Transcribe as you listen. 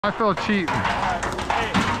I feel cheap.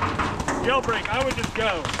 Hey, jailbreak, I would just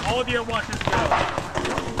go. All of you at once just go.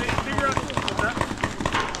 Figure out what's that?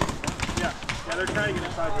 Yeah, they're trying to get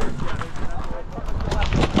inside here.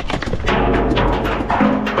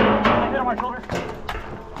 Hit on my shoulder.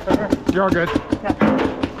 You're all good. Yeah.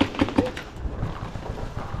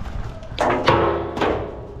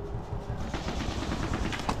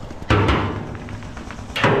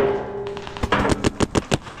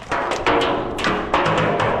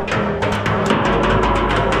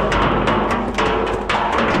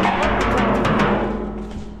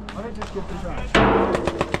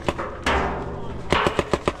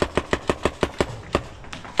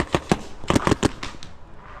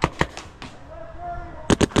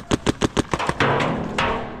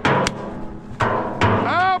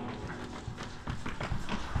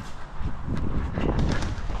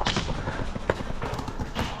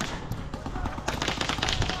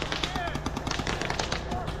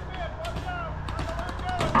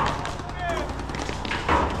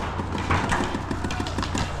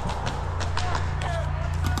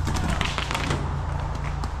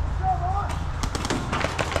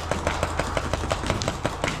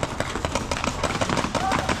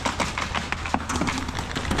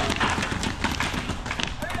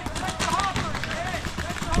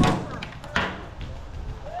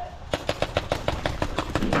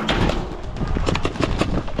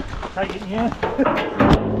 Try getting you in.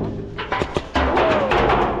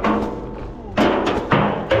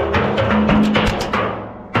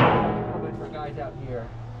 For guys out here.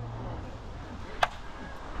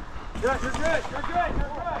 Good, you're good, you're good, you're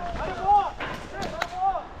good. Let him walk. Let him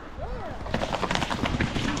walk.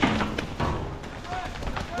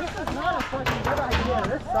 This is not a fucking good idea.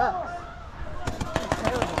 This sucks.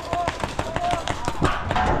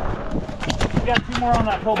 We got 2 more on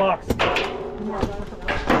that pillbox.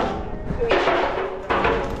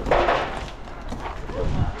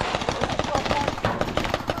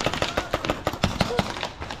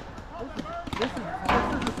 This is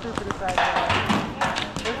the stupidest idea.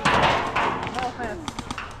 No offense.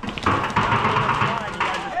 You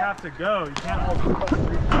guys just have to go. You can't hold.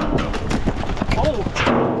 Oh!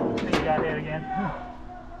 I think you got hit again.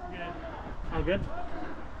 Good. All good?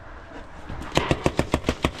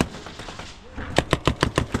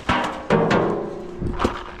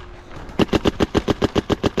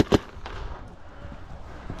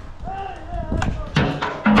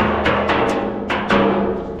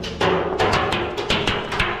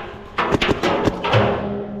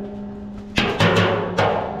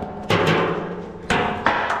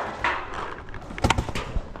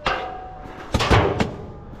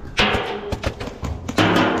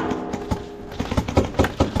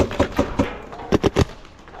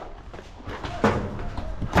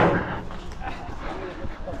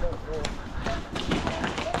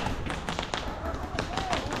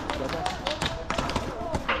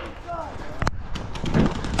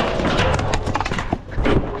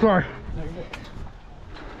 Sorry.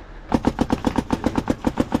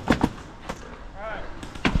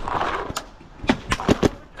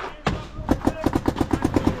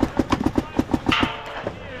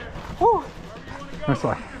 Woo! That's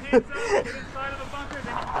like. Get inside of the bunker,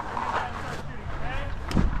 then you can start shooting,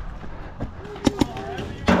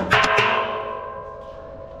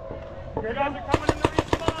 okay? You guys are coming in the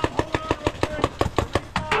respawn. Hold on real quick.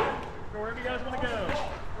 Respawn. Go wherever you guys want to go.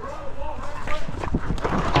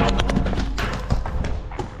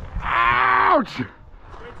 Ouch! Wait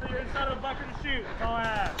till you're inside of a bunker to shoot. That's all I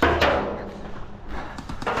ask.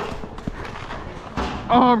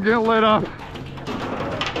 Oh, I'm getting lit up.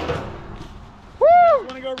 You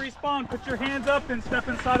want to go respawn, put your hands up and step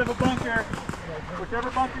inside of a bunker.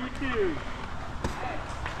 Whichever bunker you choose.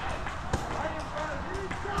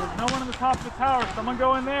 There's no one on the top of the tower. Someone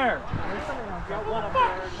go in there. There's one up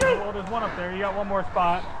there. Well, there's one up there. You got one more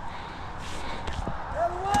spot.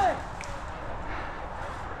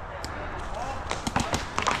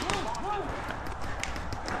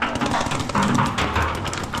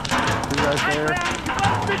 You guys there?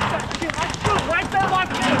 Right there like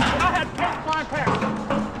this. I had 10 flying pairs.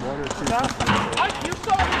 1 or 2. You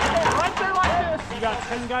saw me stand right there like this. You got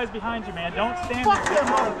 10 guys behind you, man. Don't stand Fuck there.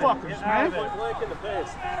 them motherfuckers, man. Blank in the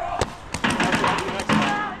face.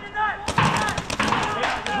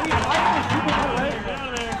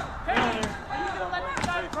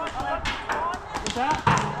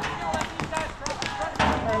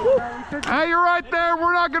 Hey, you're right there.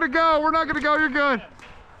 We're not gonna go. We're not gonna go. You're good.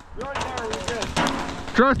 You're right there. We're good.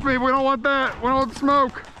 Trust me, we don't want that. We don't want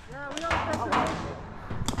smoke.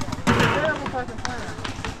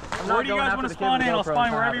 Where do you guys want to spawn in? I'll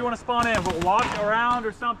spawn wherever you want to spawn in, but walk around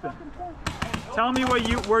or something. Tell me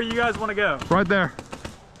where you guys want to go. Right there.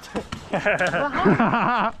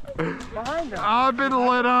 Behind them. I've been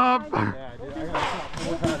lit up. Yeah, dude, I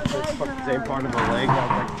got the same part of the leg. I was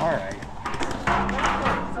like, all right.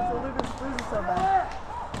 Since the losing so bad,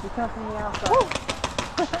 we come from the outside.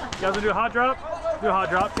 You guys want to do a hot drop? Do a hot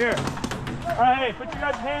drop. Here. All right, hey, put your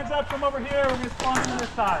guys' hands up from over here. We're going to spawn on this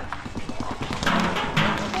side.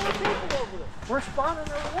 We're spawning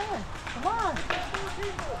over there. Come on.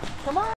 Come on.